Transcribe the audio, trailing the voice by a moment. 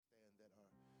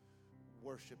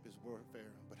Worship is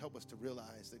warfare, but help us to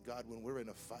realize that, God, when we're in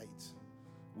a fight,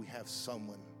 we have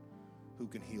someone who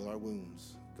can heal our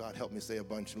wounds. God, help me say a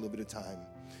bunch in a little bit of time.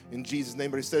 In Jesus' name,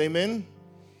 everybody said amen.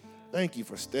 Thank you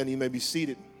for standing. You may be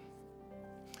seated.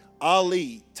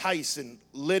 Ali, Tyson,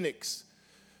 Lennox,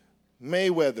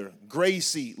 Mayweather,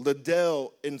 Gracie,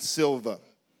 Liddell, and Silva.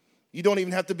 You don't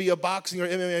even have to be a boxing or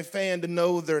MMA fan to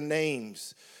know their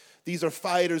names. These are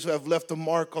fighters who have left a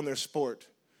mark on their sport.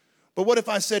 But what if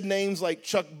I said names like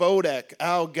Chuck Bodak,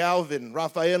 Al Galvin,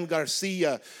 Rafael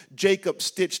Garcia, Jacob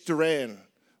Stitch Duran?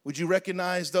 Would you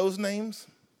recognize those names?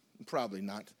 Probably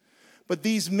not. But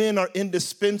these men are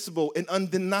indispensable and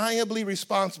undeniably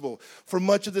responsible for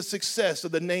much of the success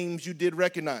of the names you did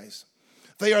recognize.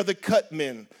 They are the cut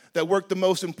men that worked the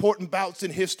most important bouts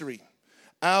in history.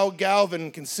 Al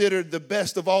Galvin, considered the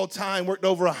best of all time, worked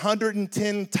over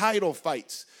 110 title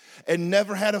fights and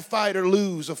never had a fighter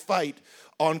lose a fight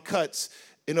on cuts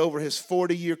in over his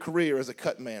 40-year career as a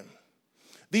cut man.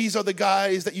 These are the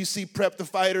guys that you see prep the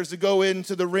fighters to go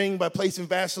into the ring by placing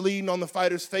Vaseline on the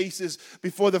fighters' faces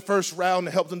before the first round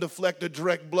to help them deflect a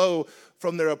direct blow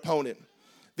from their opponent.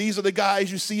 These are the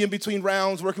guys you see in between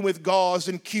rounds working with gauze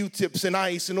and Q-tips and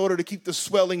ice in order to keep the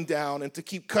swelling down and to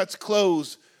keep cuts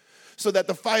closed so that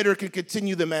the fighter can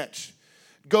continue the match,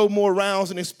 go more rounds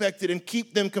than expected, and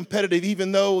keep them competitive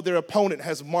even though their opponent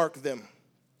has marked them.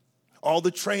 All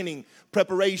the training,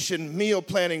 preparation, meal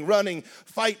planning, running,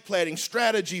 fight planning,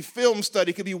 strategy, film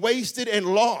study could be wasted and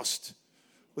lost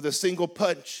with a single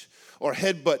punch or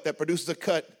headbutt that produces a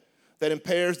cut that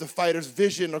impairs the fighter's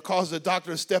vision or causes a doctor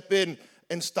to step in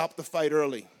and stop the fight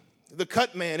early. The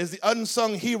cut man is the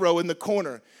unsung hero in the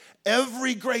corner.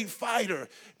 Every great fighter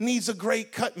needs a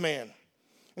great cut man.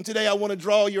 And today I want to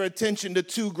draw your attention to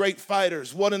two great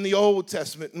fighters, one in the Old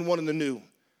Testament and one in the New.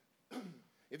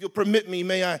 If you'll permit me,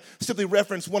 may I simply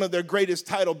reference one of their greatest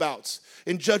title bouts.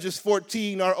 In Judges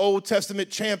 14, our Old Testament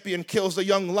champion kills a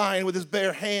young lion with his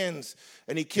bare hands,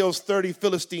 and he kills 30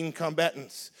 Philistine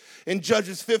combatants. In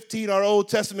Judges 15, our Old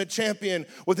Testament champion,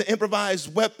 with an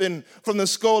improvised weapon from the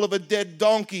skull of a dead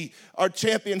donkey, our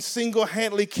champion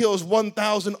single-handedly kills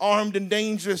 1,000 armed and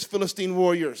dangerous Philistine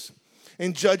warriors.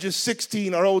 In Judges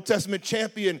 16, our Old Testament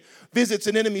champion visits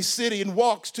an enemy city and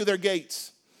walks to their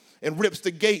gates and rips the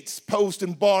gates, post,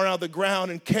 and bar out of the ground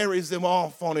and carries them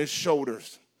off on his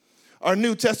shoulders. Our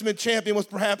New Testament champion was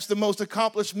perhaps the most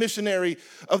accomplished missionary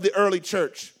of the early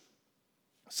church.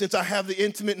 Since I have the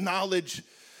intimate knowledge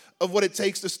of what it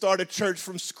takes to start a church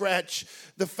from scratch,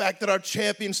 the fact that our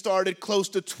champion started close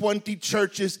to 20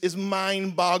 churches is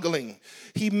mind-boggling.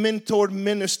 He mentored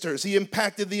ministers. He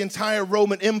impacted the entire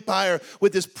Roman Empire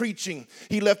with his preaching.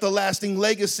 He left a lasting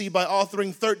legacy by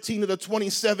authoring 13 of the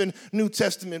 27 New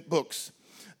Testament books.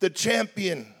 The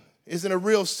champion is in a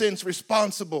real sense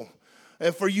responsible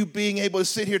for you being able to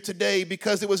sit here today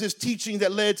because it was his teaching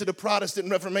that led to the Protestant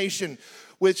Reformation,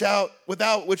 without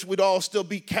which we'd all still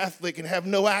be Catholic and have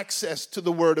no access to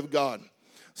the Word of God.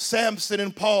 Samson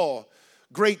and Paul,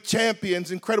 great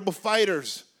champions, incredible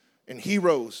fighters, and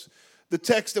heroes. The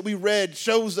text that we read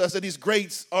shows us that these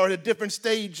greats are at a different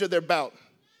stage of their bout.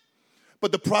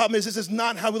 But the problem is, this is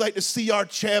not how we like to see our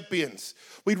champions.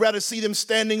 We'd rather see them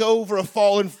standing over a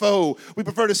fallen foe. We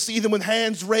prefer to see them with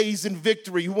hands raised in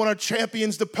victory. We want our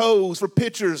champions to pose for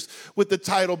pictures with the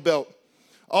title belt.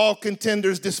 All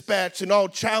contenders dispatched and all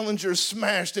challengers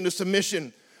smashed into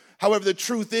submission. However, the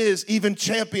truth is, even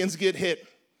champions get hit.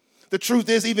 The truth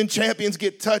is, even champions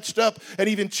get touched up and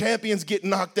even champions get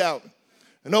knocked out.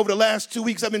 And over the last 2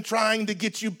 weeks, I've been trying to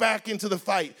get you back into the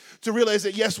fight, to realize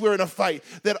that, yes, we're in a fight,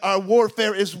 that our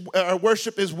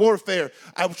worship is warfare.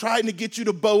 I'm trying to get you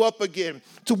to bow up again,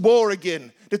 to war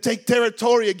again, to take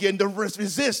territory again, to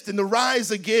resist and to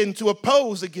rise again, to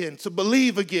oppose again, to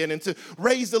believe again, and to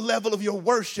raise the level of your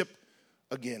worship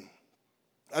again.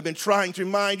 I've been trying to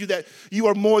remind you that you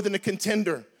are more than a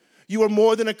contender. You are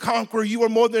more than a conqueror. You are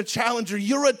more than a challenger.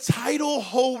 You're a title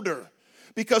holder.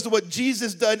 Because of what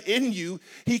Jesus done in you,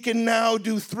 he can now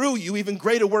do through you even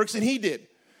greater works than he did.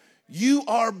 You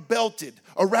are belted.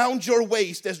 Around your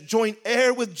waist, as joint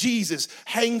heir with Jesus,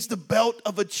 hangs the belt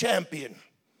of a champion.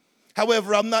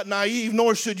 However, I'm not naive,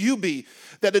 nor should you be,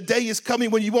 that a day is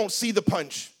coming when you won't see the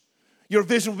punch. Your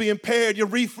vision will be impaired. Your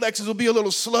reflexes will be a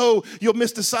little slow. You'll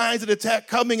miss the signs of the attack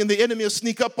coming, and the enemy will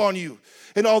sneak up on you.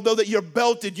 And although that you're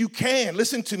belted, you can,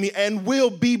 listen to me, and will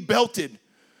be belted.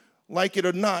 Like it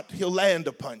or not, he'll land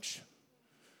a punch.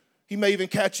 He may even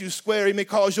catch you square. He may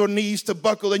cause your knees to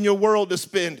buckle and your world to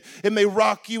spin. It may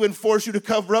rock you and force you to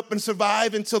cover up and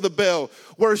survive until the bell.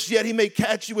 Worse yet, he may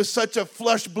catch you with such a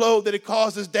flush blow that it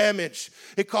causes damage.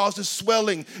 It causes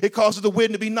swelling. It causes the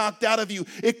wind to be knocked out of you.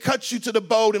 It cuts you to the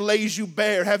bone and lays you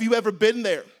bare. Have you ever been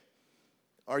there?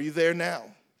 Are you there now?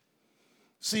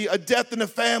 See, a death in the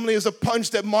family is a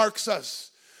punch that marks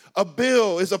us. A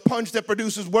bill is a punch that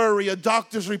produces worry. A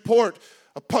doctor's report,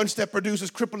 a punch that produces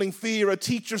crippling fear. A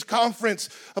teacher's conference,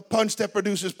 a punch that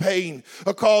produces pain.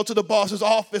 A call to the boss's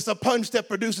office, a punch that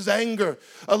produces anger.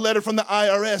 A letter from the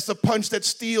IRS, a punch that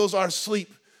steals our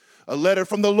sleep. A letter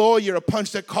from the lawyer, a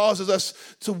punch that causes us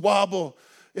to wobble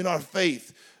in our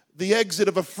faith. The exit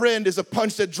of a friend is a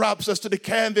punch that drops us to the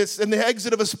canvas. And the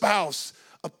exit of a spouse,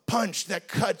 a punch that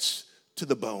cuts to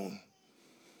the bone.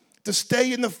 To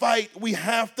stay in the fight, we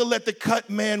have to let the cut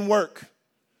man work.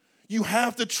 You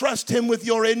have to trust him with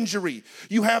your injury.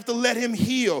 You have to let him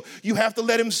heal. You have to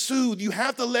let him soothe. You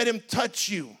have to let him touch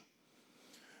you.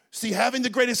 See, having the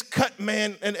greatest cut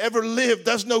man and ever lived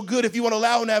does no good if you want to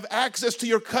allow him to have access to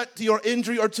your cut, to your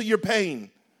injury, or to your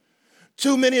pain.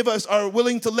 Too many of us are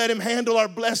willing to let him handle our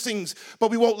blessings,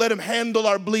 but we won't let him handle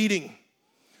our bleeding.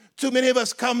 Too many of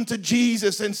us come to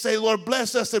Jesus and say, Lord,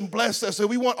 bless us and bless us. And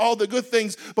we want all the good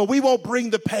things, but we won't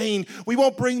bring the pain. We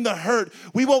won't bring the hurt.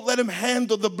 We won't let him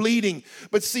handle the bleeding.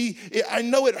 But see, I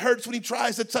know it hurts when he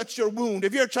tries to touch your wound.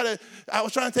 If you're I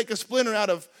was trying to take a splinter out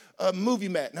of a movie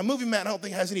mat. Now, movie mat I don't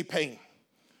think has any pain.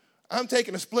 I'm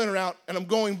taking a splinter out, and I'm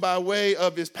going by way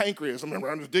of his pancreas.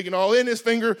 I'm just digging all in his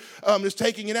finger, just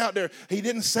taking it out there. He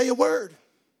didn't say a word.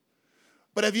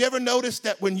 But have you ever noticed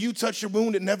that when you touch your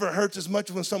wound, it never hurts as much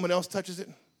as when someone else touches it?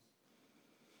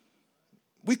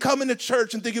 We come into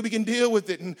church and think we can deal with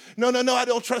it. And no, I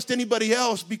don't trust anybody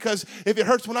else because if it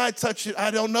hurts when I touch it,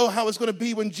 I don't know how it's going to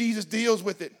be when Jesus deals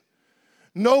with it.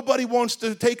 Nobody wants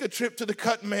to take a trip to the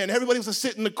cut man. Everybody wants to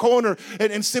sit in the corner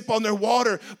and sip on their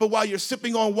water. But while you're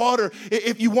sipping on water,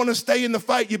 if you want to stay in the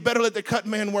fight, you better let the cut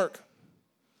man work.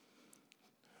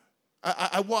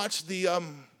 I watched the...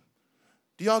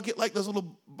 Do y'all get like those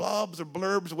little blobs or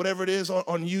blurbs or whatever it is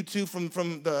on YouTube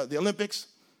from the Olympics?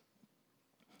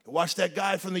 Watch that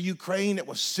guy from the Ukraine that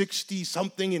was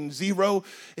 60-something and 0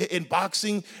 in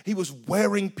boxing. He was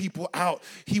wearing people out.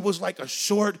 He was like a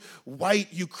short,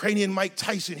 white Ukrainian Mike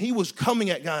Tyson. He was coming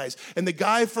at guys. And the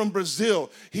guy from Brazil,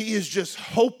 he is just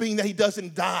hoping that he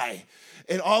doesn't die.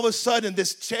 And all of a sudden,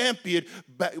 this champion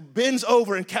bends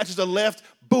over and catches a left.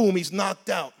 Boom, he's knocked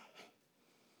out.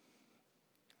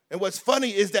 And what's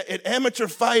funny is that in amateur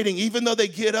fighting, even though they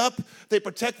get up, they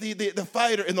protect the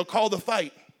fighter and they'll call the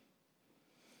fight.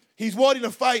 He's wanting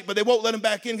to fight, but they won't let him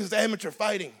back in because it's amateur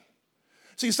fighting.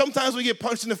 See, sometimes we get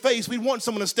punched in the face. We want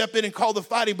someone to step in and call the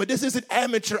fighting, but this isn't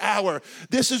amateur hour.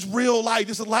 This is real life.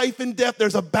 This is life and death.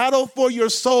 There's a battle for your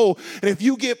soul. And if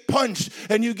you get punched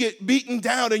and you get beaten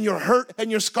down and you're hurt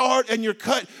and you're scarred and you're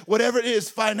cut, whatever it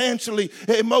is, financially,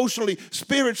 emotionally,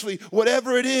 spiritually,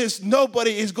 whatever it is,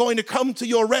 nobody is going to come to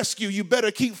your rescue. You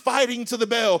better keep fighting to the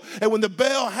bell. And when the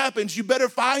bell happens, you better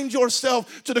find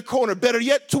yourself to the corner, better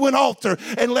yet to an altar,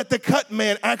 and let the cut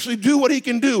man actually do what he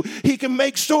can do. He can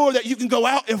make sure that you can go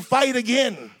out and fight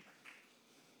again.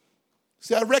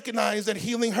 See, I recognize that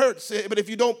healing hurts, but if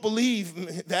you don't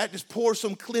believe that, just pour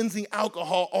some cleansing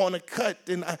alcohol on a cut,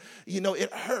 and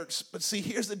it hurts. But see,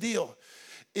 here's the deal: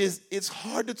 it's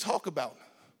hard to talk about.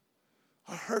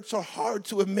 Our hurts are hard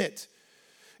to admit.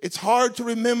 It's hard to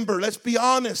remember. Let's be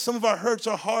honest. Some of our hurts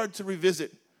are hard to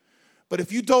revisit. But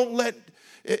if you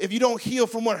don't heal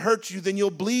from what hurt you, then you'll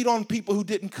bleed on people who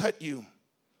didn't cut you.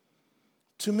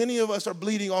 Too many of us are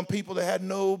bleeding on people that had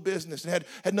no business and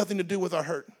had nothing to do with our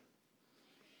hurt.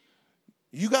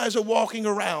 You guys are walking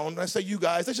around, I say you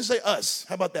guys, let's just say us.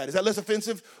 How about that? Is that less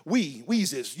offensive?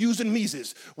 Weeses, yous and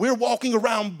meeses. We're walking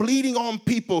around bleeding on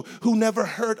people who never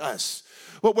hurt us.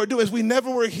 What we're doing is we never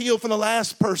were healed from the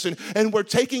last person, and we're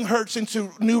taking hurts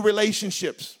into new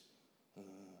relationships.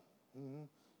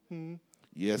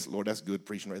 Yes, Lord, that's good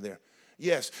preaching right there.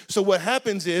 Yes. So what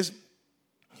happens is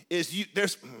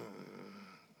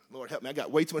Lord help me, I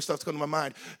got way too much stuff to come to my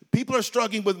mind. People are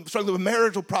struggling with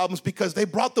marital problems because they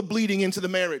brought the bleeding into the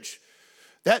marriage.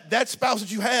 That spouse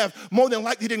that you have more than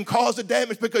likely didn't cause the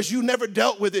damage because you never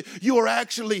dealt with it. You are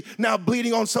actually now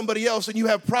bleeding on somebody else, and you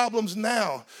have problems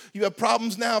now. You have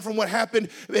problems now from what happened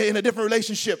in a different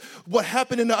relationship. What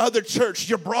happened in the other church,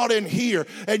 you're brought in here,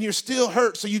 and you're still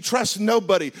hurt, so you trust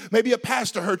nobody. Maybe a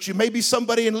pastor hurt you. Maybe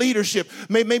somebody in leadership.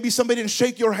 Maybe somebody didn't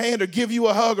shake your hand or give you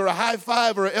a hug or a high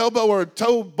five or an elbow or a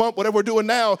toe bump, whatever we're doing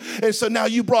now. And so now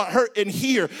you brought hurt in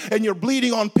here, and you're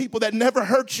bleeding on people that never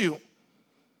hurt you.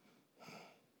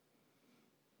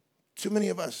 Too many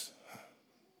of us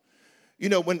You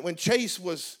know, when Chase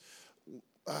was,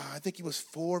 I think he was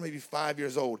 4, maybe 5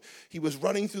 years old, he was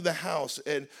running through the house,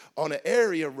 and on an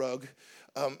area rug,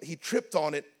 he tripped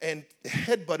on it and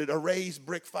headbutted a raised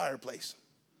brick fireplace.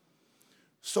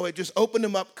 So it just opened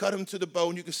him up, cut him to the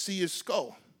bone. You could see his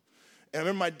skull. And I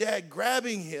remember my dad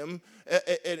grabbing him,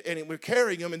 and we're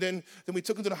carrying him, and then we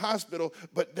took him to the hospital,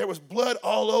 but there was blood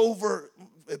all over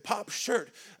Pop's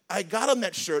shirt. I got him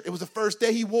that shirt. It was the first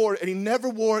day he wore it, and he never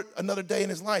wore it another day in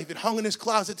his life. It hung in his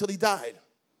closet till he died.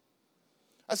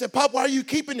 I said, Pop, why are you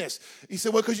keeping this? He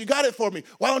said, well, because you got it for me.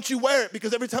 Why don't you wear it?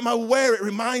 Because every time I wear it, it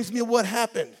reminds me of what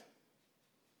happened.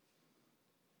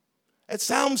 It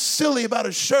sounds silly about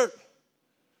a shirt.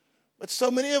 But so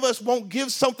many of us won't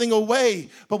give something away,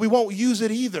 but we won't use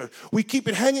it either. We keep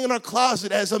it hanging in our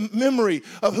closet as a memory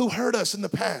of who hurt us in the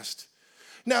past.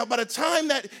 Now, by the time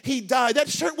that he died, that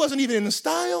shirt wasn't even in the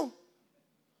style.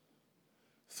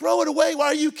 Throw it away. Why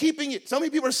are you keeping it? So many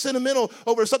people are sentimental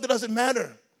over something that doesn't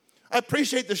matter. I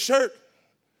appreciate the shirt.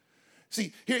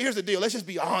 See, here's the deal. Let's just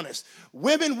be honest.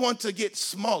 Women want to get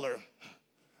smaller.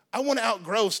 I want to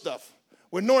outgrow stuff.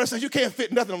 When Nora says, you can't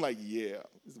fit nothing, I'm like, yeah,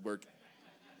 it's working.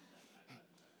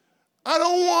 I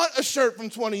don't want a shirt from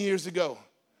 20 years ago.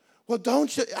 Well,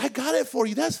 don't you? I got it for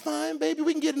you. That's fine, baby.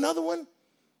 We can get another one.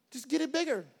 Just get it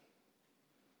bigger.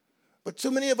 But too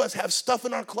many of us have stuff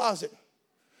in our closet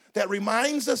that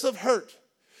reminds us of hurt.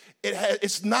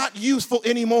 It's not useful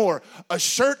anymore. A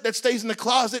shirt that stays in the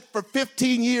closet for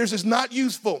 15 years is not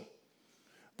useful.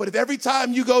 But if every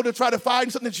time you go to try to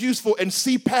find something that's useful and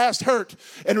see past hurt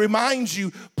and reminds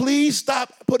you, please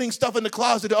stop putting stuff in the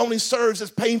closet that only serves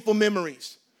as painful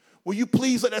memories. Will you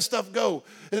please let that stuff go?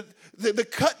 The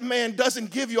cut man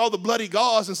doesn't give you all the bloody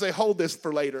gauze and say, hold this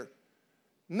for later.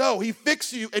 No, he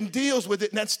fixes you and deals with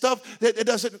it, and that stuff, that it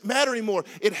doesn't matter anymore.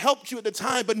 It helped you at the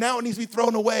time, but now it needs to be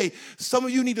thrown away. Some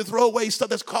of you need to throw away stuff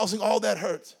that's causing all that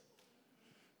hurt.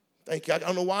 Thank you. I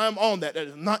don't know why I'm on that. That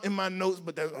is not in my notes,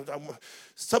 but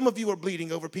some of you are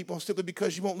bleeding over people simply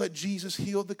because you won't let Jesus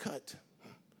heal the cut.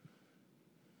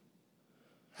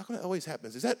 How come that always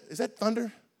happens? Is that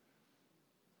thunder?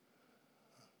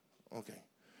 Okay.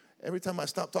 Every time I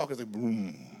stop talking, it's like,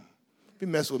 boom. If you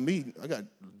mess with me, I got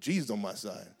Jesus on my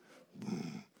side.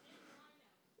 Boom.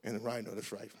 And the rhino,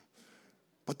 that's right.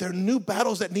 But there are new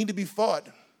battles that need to be fought.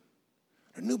 There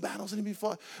are new battles that need to be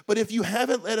fought. But if you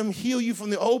haven't let him heal you from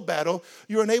the old battle,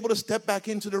 you're unable to step back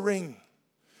into the ring.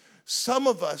 Some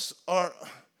of us are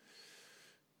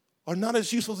not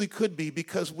as useful as we could be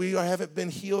because we haven't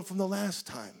been healed from the last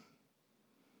time.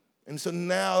 And so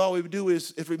now all we do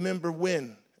is remember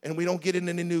when. And we don't get in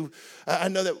any new, I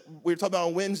know that we were talking about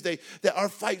on Wednesday, that our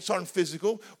fights aren't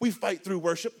physical. We fight through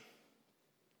worship.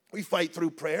 We fight through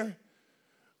prayer.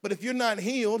 But if you're not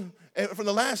healed from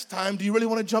the last time, do you really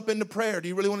want to jump into prayer? Do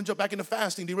you really want to jump back into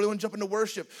fasting? Do you really want to jump into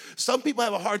worship? Some people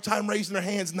have a hard time raising their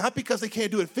hands, not because they can't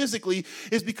do it physically,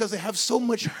 it's because they have so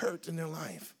much hurt in their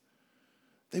life.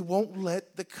 They won't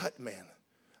let the cut man,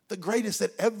 the greatest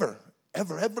that ever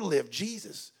lived,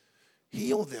 Jesus,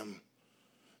 heal them.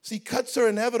 See, cuts are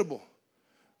inevitable,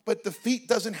 but defeat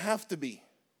doesn't have to be.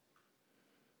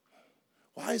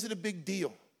 Why is it a big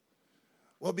deal?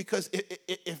 Well, because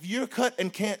if you're cut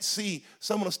and can't see,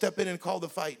 someone will step in and call the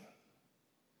fight.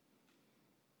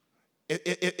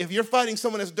 If you're fighting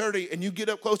someone that's dirty and you get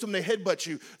up close to them, they headbutt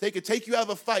you, they could take you out of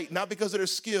a fight, not because of their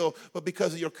skill, but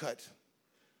because of your cut.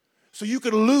 So you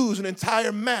could lose an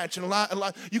entire match, and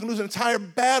you can lose an entire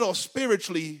battle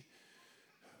spiritually.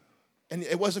 And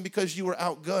it wasn't because you were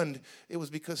outgunned. It was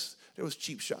because there was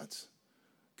cheap shots.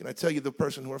 Can I tell you, the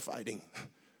person who are fighting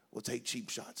will take cheap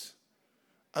shots.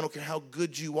 I don't care how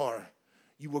good you are.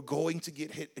 You are going to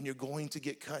get hit and you're going to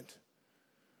get cut.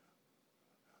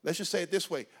 Let's just say it this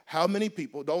way. How many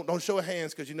people, don't show of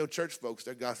hands because you know church folks,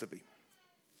 they're gossipy.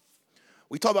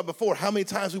 We talked about before how many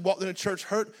times we walked into church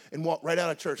hurt and walked right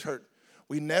out of church hurt.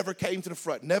 We never came to the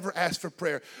front, never asked for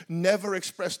prayer, never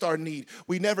expressed our need.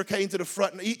 We never came to the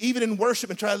front, even in worship,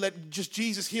 and try to let just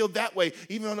Jesus heal that way.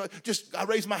 Even on I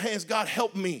raise my hands, God,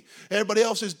 help me. Everybody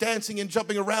else is dancing and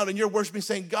jumping around, and you're worshiping,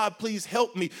 saying, God, please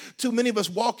help me. Too many of us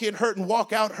walk in hurt and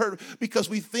walk out hurt because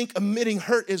we think admitting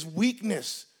hurt is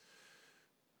weakness.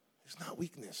 It's not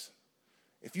weakness.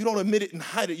 If you don't admit it and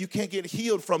hide it, you can't get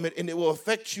healed from it, and it will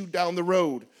affect you down the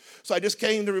road. So I just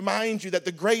came to remind you that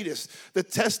the greatest, the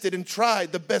tested and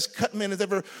tried, the best cut man has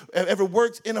ever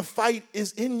worked in a fight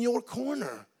is in your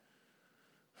corner.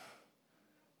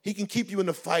 He can keep you in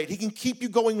the fight. He can keep you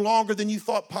going longer than you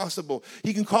thought possible.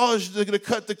 He can cause you to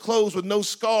cut the close with no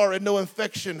scar and no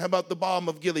infection. How about the balm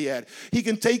of Gilead? He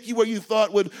can take you where you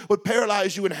thought would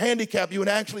paralyze you and handicap you and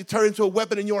actually turn into a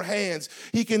weapon in your hands.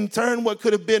 He can turn what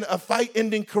could have been a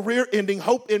fight-ending, career-ending,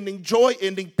 hope-ending,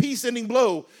 joy-ending, peace-ending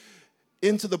blow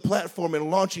into the platform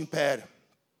and launching pad,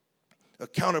 a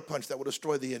counterpunch that will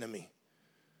destroy the enemy.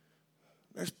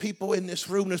 There's people in this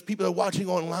room, there's people that are watching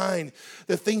online.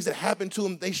 The things that happened to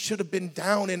them, they should have been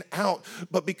down and out.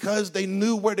 But because they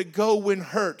knew where to go when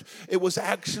hurt, it was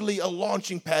actually a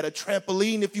launching pad, a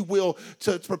trampoline, if you will,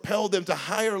 to propel them to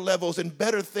higher levels and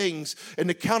better things and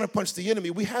to counterpunch the enemy.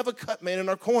 We have a cut man in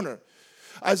our corner.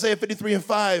 Isaiah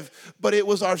 53:5, but it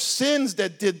was our sins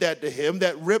that did that to him,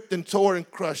 that ripped and tore and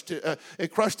crushed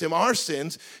him, our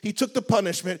sins. He took the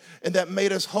punishment, and that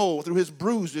made us whole. Through his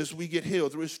bruises, we get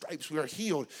healed. Through his stripes, we are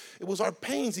healed. It was our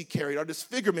pains he carried, our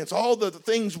disfigurements, all the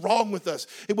things wrong with us.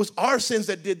 It was our sins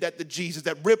that did that to Jesus,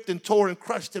 that ripped and tore and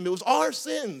crushed him. It was our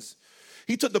sins.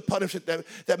 He took the punishment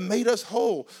that made us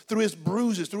whole. Through his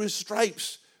bruises, through his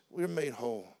stripes, we were made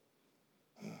whole.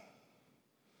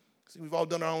 See, we've all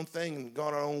done our own thing and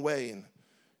gone our own way. And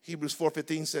Hebrews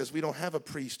 4:15 says we don't have a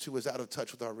priest who is out of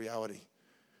touch with our reality.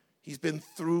 He's been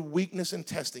through weakness and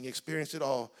testing, experienced it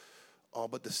all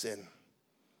but the sin.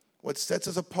 What sets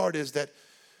us apart is that,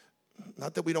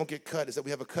 not that we don't get cut, is that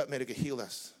we have a cut man that can heal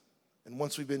us. And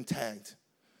once we've been tagged.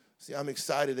 See, I'm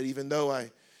excited that even though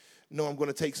I know I'm going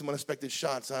to take some unexpected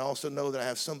shots, I also know that I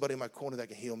have somebody in my corner that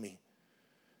can heal me.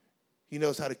 He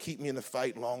knows how to keep me in the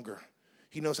fight longer.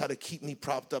 He knows how to keep me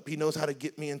propped up. He knows how to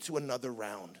get me into another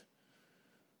round.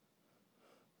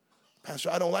 Pastor,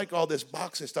 I don't like all this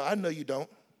boxing stuff. I know you don't.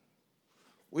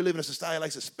 We live in a society that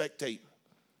likes to spectate.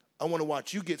 I want to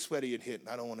watch you get sweaty and hit, and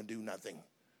I don't want to do nothing.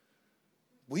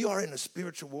 We are in a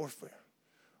spiritual warfare.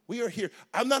 We are here.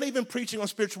 I'm not even preaching on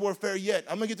spiritual warfare yet.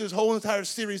 I'm going to get this whole entire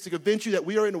series to convince you that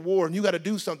we are in a war and you got to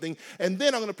do something. And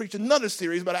then I'm going to preach another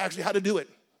series about actually how to do it.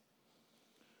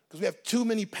 Because we have too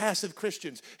many passive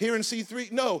Christians. Here in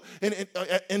C3, no,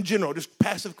 in general, just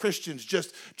passive Christians.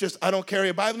 Just I don't carry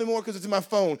a Bible anymore because it's in my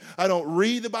phone. I don't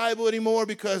read the Bible anymore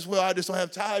because, well, I just don't have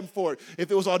time for it.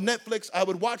 If it was on Netflix, I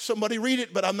would watch somebody read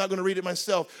it, but I'm not going to read it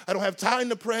myself. I don't have time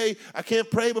to pray. I can't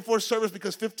pray before service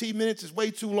because 15 minutes is way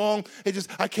too long.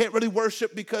 I can't really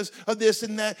worship because of this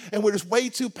and that, and we're just way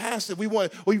too passive. Will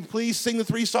you please sing the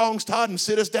 3 songs, Todd, and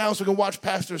sit us down so we can watch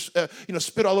pastors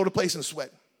spit all over the place and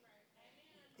sweat.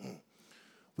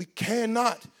 We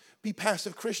cannot be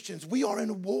passive Christians. We are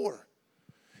in a war.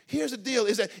 Here's the deal,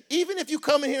 is that even if you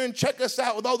come in here and check us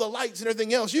out with all the lights and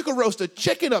everything else, you can roast a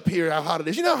chicken up here, how hot it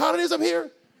is. You know how hot it is up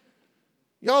here?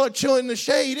 Y'all are chilling in the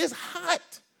shade. It's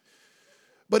hot.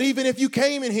 But even if you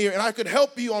came in here and I could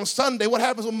help you on Sunday, what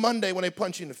happens on Monday when they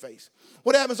punch you in the face?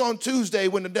 What happens on Tuesday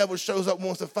when the devil shows up and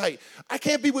wants to fight? I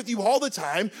can't be with you all the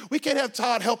time. We can't have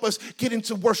Todd help us get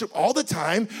into worship all the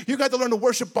time. You got to learn to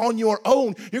worship on your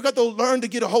own. You got to learn to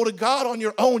get a hold of God on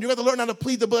your own. You got to learn how to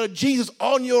plead the blood of Jesus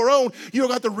on your own. You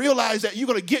got to realize that you're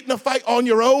going to get in a fight on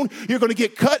your own. You're going to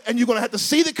get cut, and you're going to have to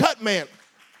see the cut man.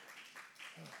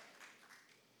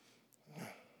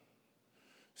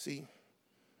 See,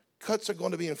 cuts are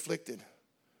going to be inflicted,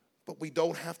 but we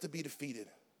don't have to be defeated.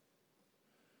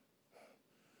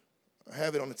 I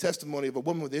have it on the testimony of a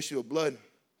woman with the issue of blood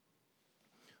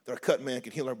that our cut man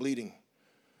can heal our bleeding.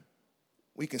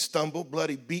 We can stumble,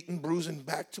 bloody, beaten, bruising,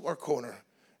 back to our corner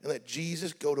and let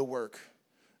Jesus go to work,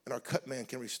 and our cut man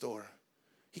can restore.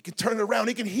 He can turn it around.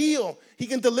 He can heal. He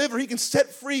can deliver. He can set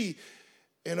free,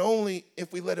 and only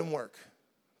if we let him work.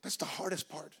 That's the hardest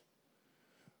part.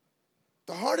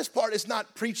 The hardest part is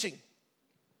not preaching.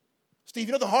 Steve,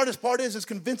 you know the hardest part is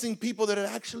convincing people that it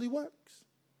actually works.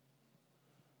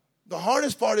 The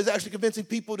hardest part is actually convincing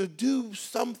people to do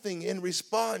something in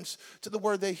response to the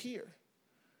word they hear.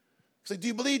 Say, do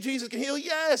you believe Jesus can heal?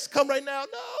 Yes. Come right now.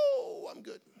 No, I'm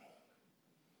good.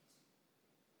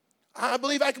 I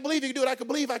believe you can do it. I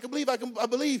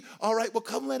believe. All right, well,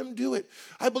 come let him do it.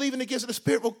 I believe in the gifts of the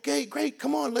Spirit. Okay, great.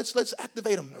 Come on, let's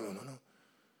activate him. No.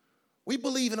 We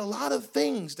believe in a lot of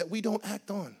things that we don't act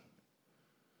on.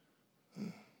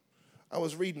 I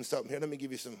was reading something here. Let me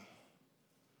give you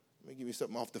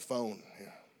something off the phone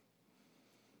here.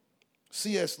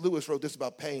 C.S. Lewis wrote this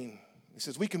about pain. He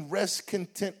says, we can rest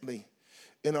contently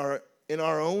in our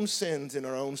own sins and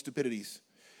our own stupidities.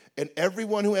 And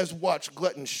everyone who has watched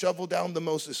gluttons shovel down the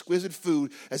most exquisite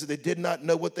food as if they did not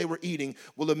know what they were eating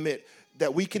will admit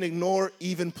that we can ignore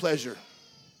even pleasure.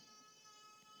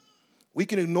 We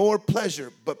can ignore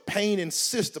pleasure, but pain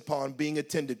insists upon being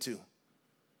attended to.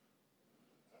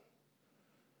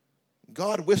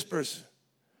 God whispers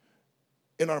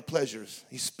in our pleasures.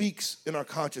 He speaks in our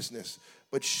consciousness,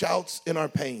 but shouts in our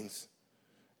pains.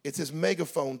 It's his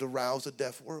megaphone to rouse a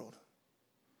deaf world.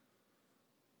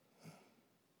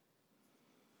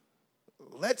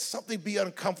 Let something be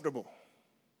uncomfortable.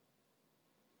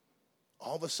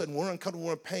 All of a sudden, we're uncomfortable,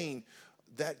 we're in pain.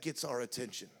 That gets our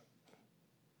attention.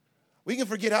 We can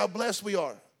forget how blessed we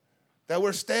are, that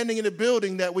we're standing in a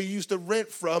building that we used to rent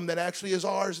from that actually is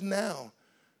ours now.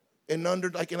 And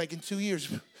in 2 years,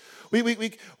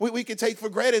 we can take for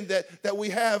granted that we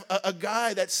have a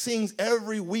guy that sings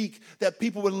every week, that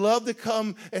people would love to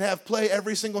come and have play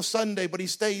every single Sunday, but he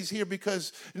stays here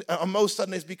because on most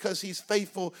Sundays because he's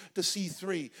faithful to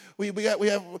C3.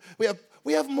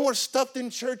 We have more stuff than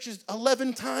churches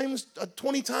 11 times,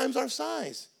 20 times our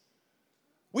size.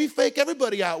 We fake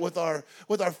everybody out with our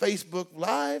Facebook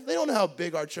Live. They don't know how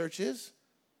big our church is.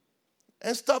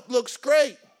 And stuff looks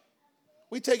great.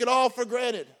 We take it all for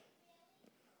granted.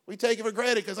 We take it for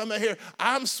granted because I'm out here.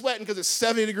 I'm sweating because it's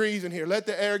 70 degrees in here. Let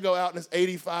the air go out and it's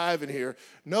 85 in here.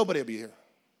 Nobody will be here.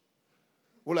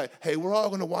 We're like, hey, we're all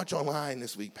going to watch online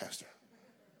this week, Pastor.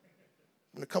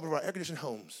 In a couple of our air-conditioned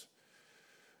homes.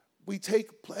 We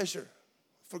take pleasure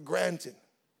for granted.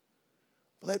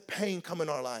 Let pain come in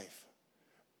our life.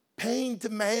 Pain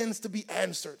demands to be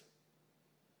answered.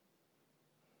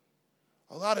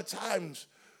 A lot of times,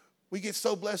 we get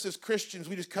so blessed as Christians.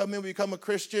 We just come in, we become a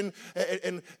Christian,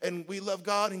 and we love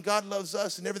God, and God loves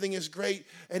us, and everything is great.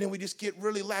 And then we just get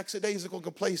really lackadaisical and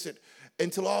complacent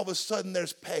until all of a sudden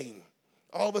there's pain.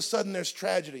 All of a sudden there's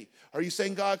tragedy. Are you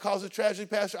saying God causes tragedy,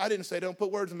 Pastor? I didn't say, don't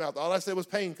put words in my mouth. All I said was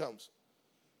pain comes.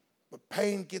 But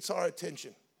pain gets our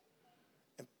attention.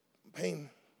 And pain.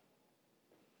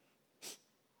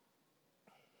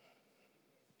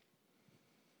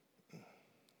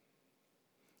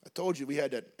 I told you we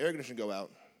had that air conditioner go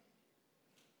out,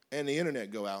 and the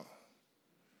internet go out,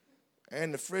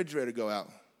 and the refrigerator go out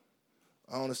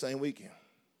all on the same weekend.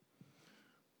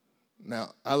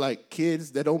 Now, I like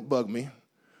kids that don't bug me.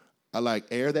 I like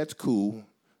air that's cool,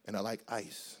 and I like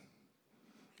ice.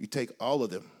 You take all of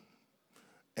them,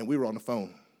 and we were on the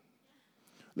phone.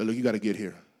 Look, you got to get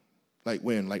here. Like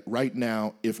when? Like right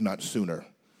now, if not sooner.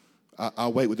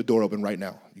 I'll wait with the door open right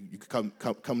now. You come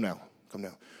now. Come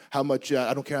now. How much?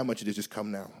 I don't care how much it is. Just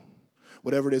come now.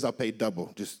 Whatever it is, I'll pay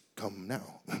double. Just come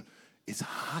now. It's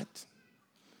hot.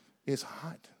 It's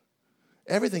hot.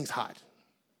 Everything's hot.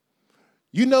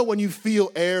 You know when you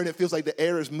feel air and it feels like the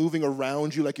air is moving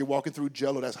around you like you're walking through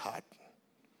Jell-O, that's hot.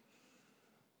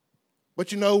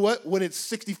 But you know what? When it's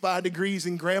 65 degrees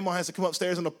and grandma has to come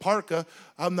upstairs in a parka,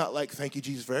 I'm not like, thank you,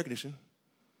 Jesus, for air conditioning.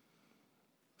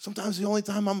 Sometimes the only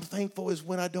time I'm thankful is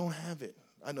when I don't have it.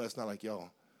 I know it's not like y'all.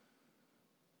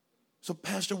 So,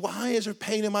 Pastor, why is there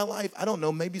pain in my life? I don't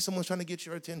know. Maybe someone's trying to get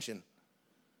your attention.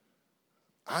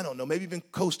 I don't know. Maybe you've been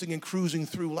coasting and cruising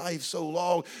through life so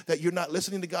long that you're not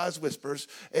listening to God's whispers,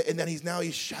 and then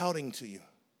he's shouting to you.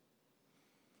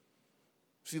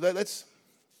 See, let's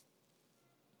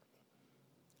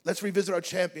revisit our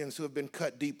champions who have been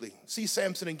cut deeply. See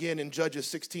Samson again in Judges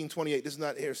 16:28. This is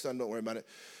not here, son. Don't worry about it.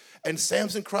 And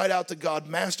Samson cried out to God,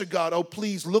 Master God, oh,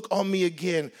 please look on me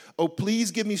again. Oh, please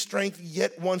give me strength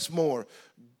yet once more.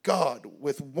 God,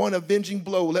 with one avenging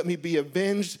blow, let me be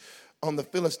avenged on the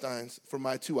Philistines for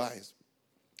my two eyes.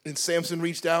 And Samson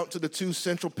reached out to the two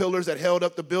central pillars that held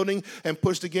up the building and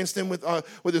pushed against them with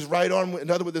his right arm,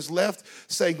 another with his left,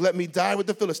 saying, let me die with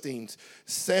the Philistines.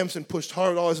 Samson pushed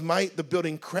hard with all his might. The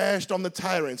building crashed on the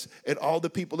tyrants and all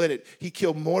the people in it. He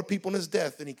killed more people in his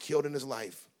death than he killed in his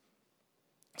life.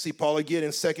 See Paul again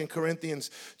in 2 Corinthians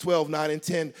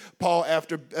 12:9-10. Paul,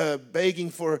 after begging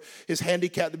for his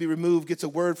handicap to be removed, gets a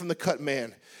word from the cut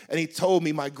man. And he told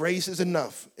me, my grace is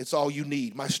enough. It's all you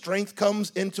need. My strength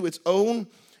comes into its own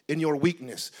in your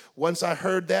weakness. Once I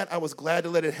heard that, I was glad to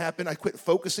let it happen. I quit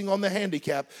focusing on the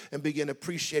handicap and began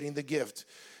appreciating the gift.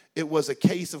 It was a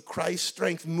case of Christ's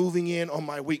strength moving in on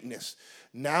my weakness.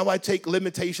 Now I take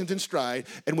limitations in stride,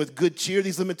 and with good cheer,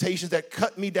 these limitations that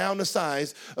cut me down to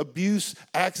size, abuse,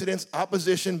 accidents,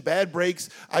 opposition, bad breaks,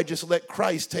 I just let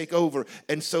Christ take over.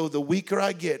 And so the weaker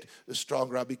I get, the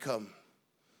stronger I become.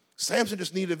 Samson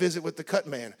just needed to visit with the cut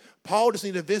man. Paul just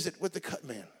needed to visit with the cut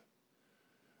man.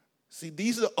 See,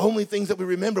 these are the only things that we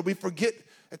remember. We forget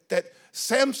that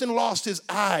Samson lost his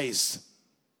eyes.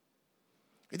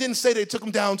 It didn't say they took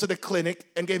him down to the clinic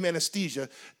and gave him anesthesia.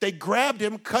 They grabbed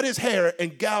him, cut his hair,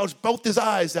 and gouged both his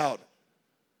eyes out.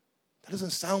 That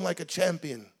doesn't sound like a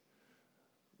champion.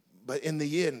 But in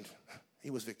the end,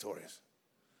 he was victorious.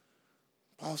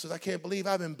 Paul says, I can't believe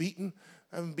I've been beaten.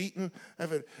 I've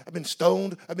been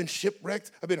stoned. I've been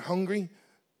shipwrecked. I've been hungry.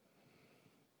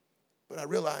 But I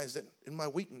realized that in my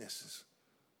weaknesses,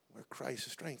 where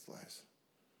Christ's strength lies.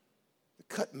 The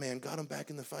cut man got him back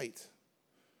in the fight.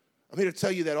 I'm here to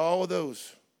tell you that all of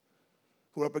those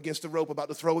who are up against the rope, about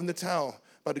to throw in the towel,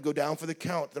 about to go down for the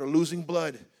count, that are losing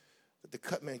blood, that the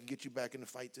cut man can get you back in the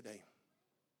fight today.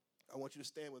 I want you to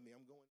stand with me. I'm going.